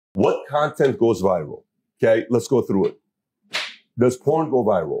What content goes viral? Okay, let's go through it. Does porn go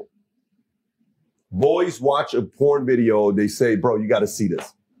viral? Boys watch a porn video, they say, bro, you got to see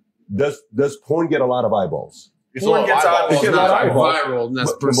this. Does porn get a lot of eyeballs? Porn gets eyeballs, not viral.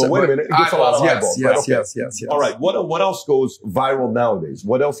 But wait a minute, it gets a lot of eyeballs. Yes. All right, what else goes viral nowadays?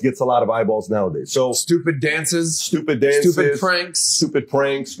 What else gets a lot of eyeballs nowadays? So stupid dances, stupid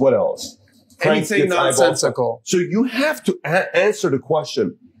pranks. What else? Anything nonsensical. So you have to answer the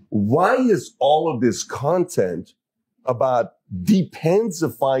question, why is all of this content about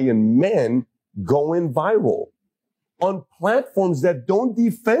depensifying men going viral on platforms that don't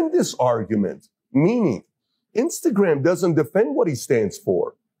defend this argument? Meaning, Instagram doesn't defend what he stands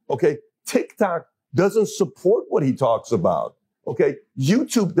for. Okay. TikTok doesn't support what he talks about. Okay.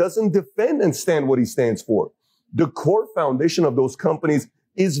 YouTube doesn't defend and stand what he stands for. The core foundation of those companies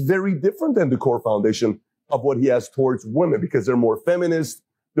is very different than the core foundation of what he has towards women, because they're more feminist.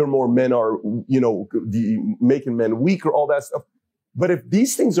 They're more men are, making men weaker, all that stuff. But if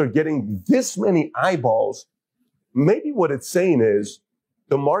these things are getting this many eyeballs, maybe what it's saying is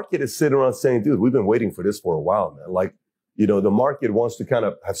the market is sitting around saying, dude, we've been waiting for this for a while, man. Like, the market wants to kind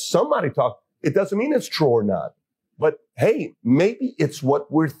of have somebody talk. It doesn't mean it's true or not. But hey, maybe it's what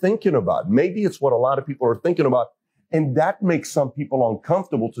we're thinking about. Maybe it's what a lot of people are thinking about. And that makes some people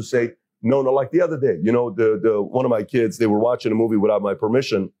uncomfortable to say, no, like the other day, one of my kids, they were watching a movie without my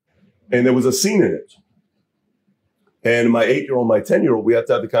permission, and there was a scene in it. And my 8-year-old, my 10-year-old, we had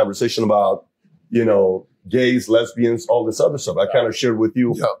to have the conversation about, gays, lesbians, all this other stuff. I kind of shared with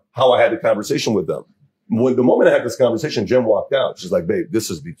you how I had the conversation with them. The moment I had this conversation, Jen walked out. She's like, babe,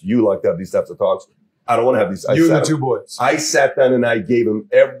 you like to have these types of talks. I don't want to have these. You and the two boys. I sat down and I gave them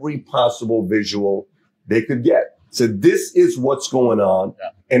every possible visual they could get. Said, this is what's going on. Yeah.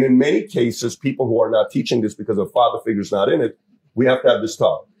 And in many cases, people who are not teaching this because a father figure's not in it, we have to have this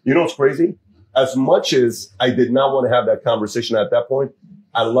talk. You know what's crazy? As much as I did not want to have that conversation at that point,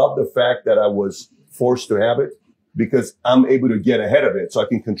 I love the fact that I was forced to have it, because I'm able to get ahead of it. So I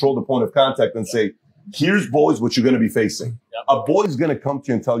can control the point of contact and say, here's, boys, what you're going to be facing. Yeah. A boy is going to come to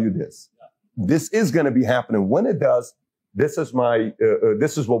you and tell you this. Yeah. This is going to be happening. When it does, this is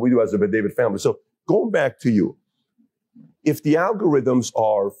what we do as a David family. So going back to you, if the algorithms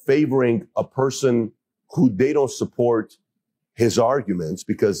are favoring a person who they don't support his arguments,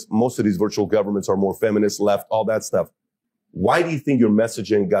 because most of these virtual governments are more feminist, left, all that stuff, why do you think your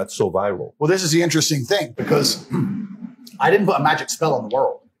messaging got so viral? Well, this is the interesting thing, because I didn't put a magic spell on the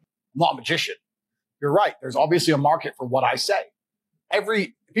world. I'm not a magician. You're right. There's obviously a market for what I say.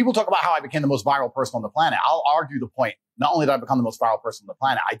 People talk about how I became the most viral person on the planet. I'll argue the point. Not only did I become the most viral person on the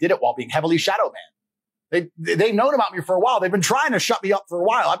planet, I did it while being heavily shadow banned. They've known about me for a while. They've been trying to shut me up for a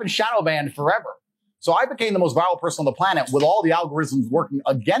while. I've been shadow banned forever. So I became the most viral person on the planet with all the algorithms working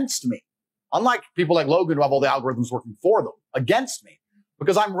against me. Unlike people like Logan who have all the algorithms working for them, against me.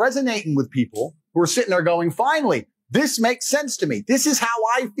 Because I'm resonating with people who are sitting there going, finally, this makes sense to me. This is how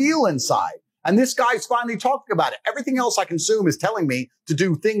I feel inside. And this guy's finally talking about it. Everything else I consume is telling me to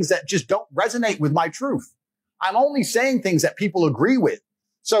do things that just don't resonate with my truth. I'm only saying things that people agree with.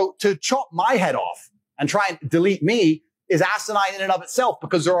 So to chop my head off and try and delete me is asinine in and of itself,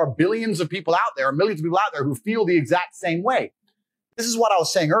 because there are billions of people out there, or millions of people out there who feel the exact same way. This is what I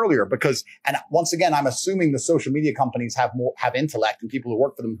was saying earlier, because, and once again, I'm assuming the social media companies have intellect and people who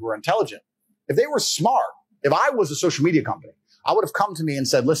work for them who are intelligent. If they were smart, if I was a social media company, I would have come to me and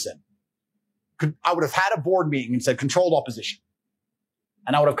said, listen, I would have had a board meeting and said controlled opposition.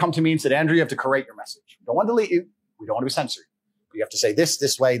 And I would have come to me and said, Andrew, you have to correct your message. We don't want to delete you. We don't want to be censored. You have to say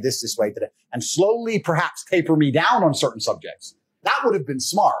this way, this way, today, and slowly perhaps taper me down on certain subjects. That would have been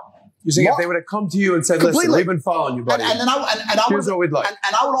smart. You see, if they would have come to you and said, listen, we've been following you, buddy. Here's what we'd like.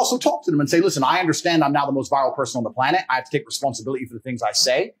 And I would also talk to them and say, listen, I understand I'm now the most viral person on the planet. I have to take responsibility for the things I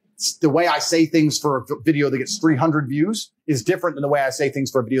say. The way I say things for a video that gets 300 views is different than the way I say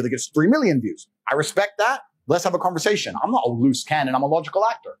things for a video that gets 3 million views. I respect that. Let's have a conversation. I'm not a loose cannon. I'm a logical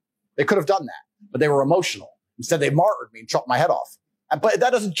actor. They could have done that, but they were emotional. Instead, they martyred me and chopped my head off. But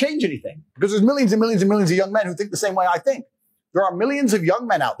that doesn't change anything, because there's millions and millions and millions of young men who think the same way I think. There are millions of young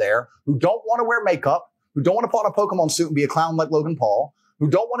men out there who don't want to wear makeup, who don't want to put on a Pokemon suit and be a clown like Logan Paul, who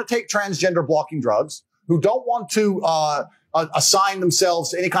don't want to take transgender blocking drugs, who don't want to assign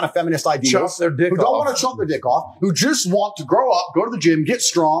themselves to any kind of feminist ideals, chop their dick who don't off. want to chop their dick off, who just want to grow up, go to the gym, get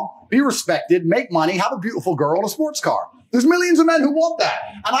strong, be respected, make money, have a beautiful girl and a sports car. There's millions of men who want that.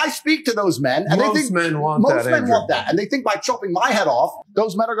 And I speak to those men, and most they think men want most men want that. And they think by chopping my head off,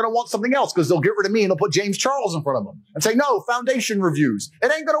 those men are going to want something else, because they'll get rid of me and they'll put James Charles in front of them and say, no, foundation reviews. It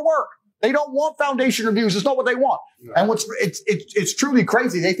ain't going to work. They don't want foundation reviews. It's not what they want. No. And it's truly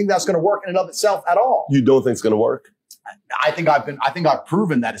crazy. They think that's going to work in and of itself at all. You don't think it's going to work? I think I've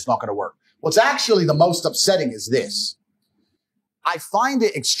proven that it's not going to work. What's actually the most upsetting is this. I find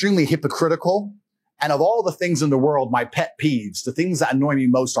it extremely hypocritical. And of all the things in the world, my pet peeves, the things that annoy me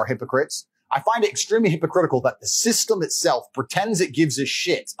most are hypocrites. I find it extremely hypocritical that the system itself pretends it gives a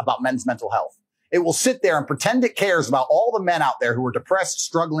shit about men's mental health. It will sit there and pretend it cares about all the men out there who are depressed,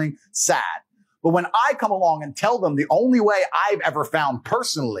 struggling, sad. But when I come along and tell them the only way I've ever found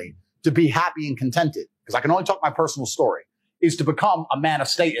personally to be happy and contented, because I can only talk my personal story, is to become a man of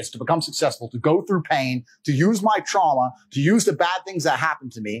status, to become successful, to go through pain, to use my trauma, to use the bad things that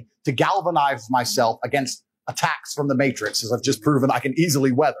happened to me, to galvanize myself against attacks from the Matrix, as I've just proven I can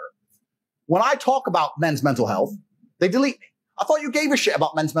easily weather. When I talk about men's mental health, they delete me. I thought you gave a shit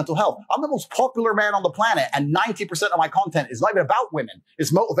about men's mental health. I'm the most popular man on the planet, and 90% of my content is not even about women.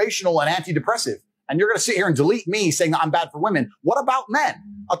 It's motivational and antidepressive. And you're going to sit here and delete me saying I'm bad for women. What about men?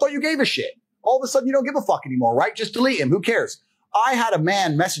 I thought you gave a shit. All of a sudden, you don't give a fuck anymore, right? Just delete him. Who cares? I had a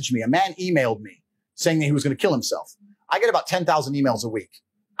man message me. A man emailed me saying that he was going to kill himself. I get about 10,000 emails a week.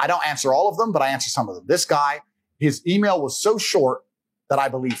 I don't answer all of them, but I answer some of them. This guy, his email was so short that I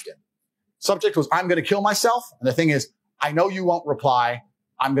believed him. Subject was, I'm going to kill myself. And the thing is, I know you won't reply.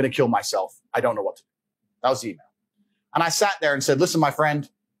 I'm going to kill myself. I don't know what to do. That was the email. And I sat there and said, listen, my friend,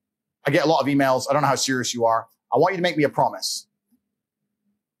 I get a lot of emails. I don't know how serious you are. I want you to make me a promise.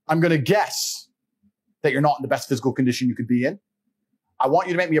 I'm going to guess that you're not in the best physical condition you could be in. I want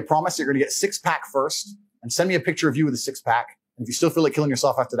you to make me a promise that you're going to get a six-pack first and send me a picture of you with a six-pack. And if you still feel like killing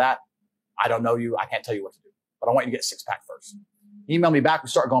yourself after that, I don't know you. I can't tell you what to do. But I want you to get a six-pack first. Email me back. We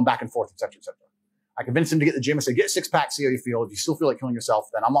start going back and forth, et cetera, et cetera. I convinced him to get the gym. I said, get a six-pack, see how you feel. If you still feel like killing yourself,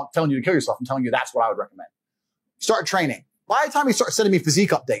 then I'm not telling you to kill yourself. I'm telling you that's what I would recommend. Start training. By the time he started sending me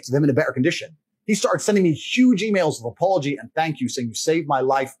physique updates of him in a better condition, he started sending me huge emails of apology and thank you, saying you saved my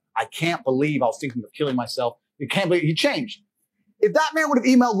life. I can't believe I was thinking of killing myself. You can't believe he changed. If that man would have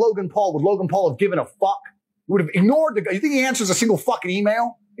emailed Logan Paul, would Logan Paul have given a fuck? He would have ignored the guy. You think he answers a single fucking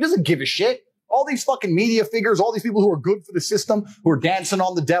email? He doesn't give a shit. All these fucking media figures, all these people who are good for the system, who are dancing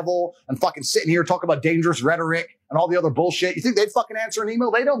on the devil and fucking sitting here talking about dangerous rhetoric and all the other bullshit. You think they'd fucking answer an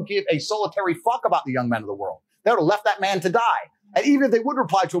email? They don't give a solitary fuck about the young men of the world. They would have left that man to die. And even if they would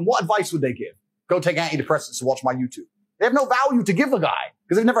reply to him, what advice would they give? Go take antidepressants and watch my YouTube. They have no value to give a guy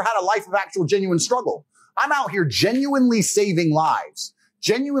because they've never had a life of actual genuine struggle. I'm out here genuinely saving lives,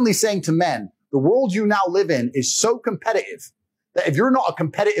 genuinely saying to men, the world you now live in is so competitive that if you're not a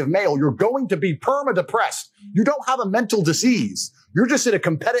competitive male, you're going to be perma-depressed. You don't have a mental disease. You're just in a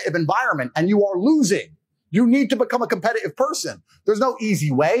competitive environment and you are losing. You need to become a competitive person. There's no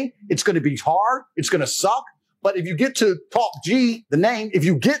easy way. It's going to be hard. It's going to suck. But if you get to top G, the name, if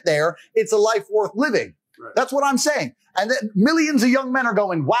you get there, it's a life worth living. Right. That's what I'm saying. And then millions of young men are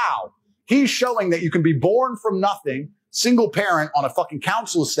going, wow, he's showing that you can be born from nothing, single parent on a fucking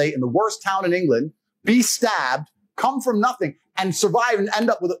council estate in the worst town in England, be stabbed, come from nothing, and survive and end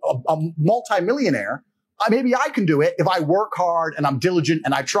up with a multi-millionaire. Maybe I can do it if I work hard and I'm diligent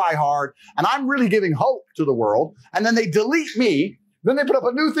and I try hard and I'm really giving hope to the world. And then they delete me. Then they put up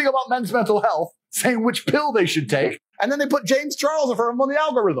a new thing about men's mental health saying which pill they should take. And then they put James Charles for him on the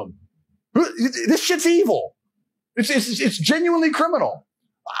algorithm. This shit's evil. It's genuinely criminal.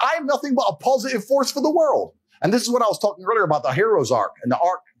 I am nothing but a positive force for the world. And this is what I was talking earlier about the hero's arc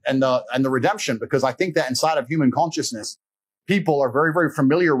and the redemption, because I think that inside of human consciousness, people are very, very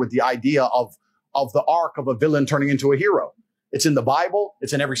familiar with the idea of the arc of a villain turning into a hero. It's in the Bible.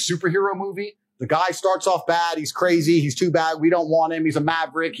 It's in every superhero movie. The guy starts off bad. He's crazy. He's too bad. We don't want him. He's a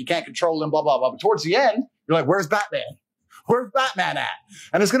maverick. He can't control him, blah, blah, blah. But towards the end, you're like, where's Batman? Where's Batman at?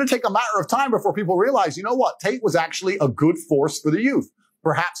 And it's going to take a matter of time before people realize, you know what? Tate was actually a good force for the youth.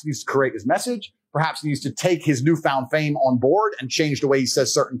 Perhaps he needs to create his message. Perhaps he needs to take his newfound fame on board and change the way he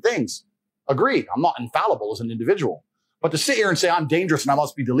says certain things. Agreed. I'm not infallible as an individual. But to sit here and say I'm dangerous and I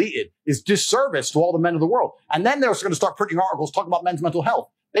must be deleted is disservice to all the men of the world. And then they're going to start printing articles talking about men's mental health.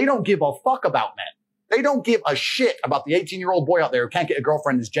 They don't give a fuck about men. They don't give a shit about the 18-year-old boy out there who can't get a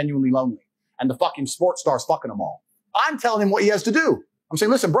girlfriend and is genuinely lonely. And the fucking sports star's fucking them all. I'm telling him what he has to do. I'm saying,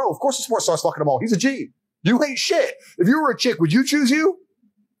 listen, bro, of course the sports star's fucking them all. He's a G. You ain't shit. If you were a chick, would you choose you?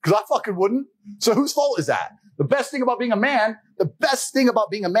 Because I fucking wouldn't. So whose fault is that? The best thing about being a man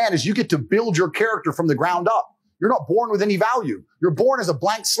is you get to build your character from the ground up. You're not born with any value. You're born as a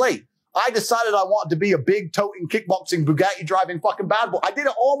blank slate. I decided I wanted to be a big toting, kickboxing, Bugatti driving fucking bad boy. I did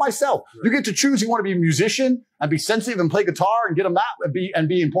it all myself. Right. You get to choose. You want to be a musician and be sensitive and play guitar and get them that and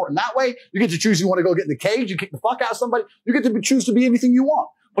be important that way. You get to choose. You want to go get in the cage. You kick the fuck out of somebody. You get to choose to be anything you want.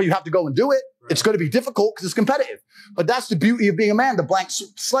 but you have to go and do it. Right. It's going to be difficult because it's competitive. But that's the beauty of being a man, the blank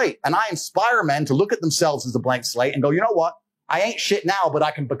slate. And I inspire men to look at themselves as a blank slate and go, you know what? I ain't shit now, but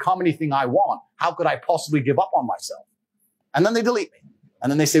I can become anything I want. How could I possibly give up on myself? And then they delete me.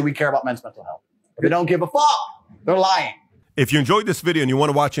 And then they say we care about men's mental health. But they don't give a fuck. They're lying. If you enjoyed this video and you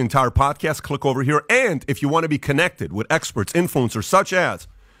want to watch the entire podcast, click over here. And if you want to be connected with experts, influencers such as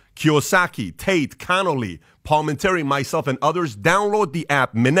Kiyosaki, Tate, Connolly, Paul Menteri, myself, and others, download the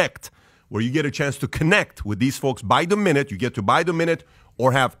app Minect, where you get a chance to connect with these folks by the minute. You get to buy the minute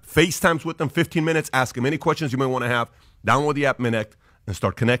or have FaceTimes with them, 15 minutes, ask them any questions you may want to have. Download the app Minect and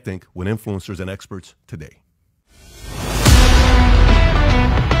start connecting with influencers and experts today.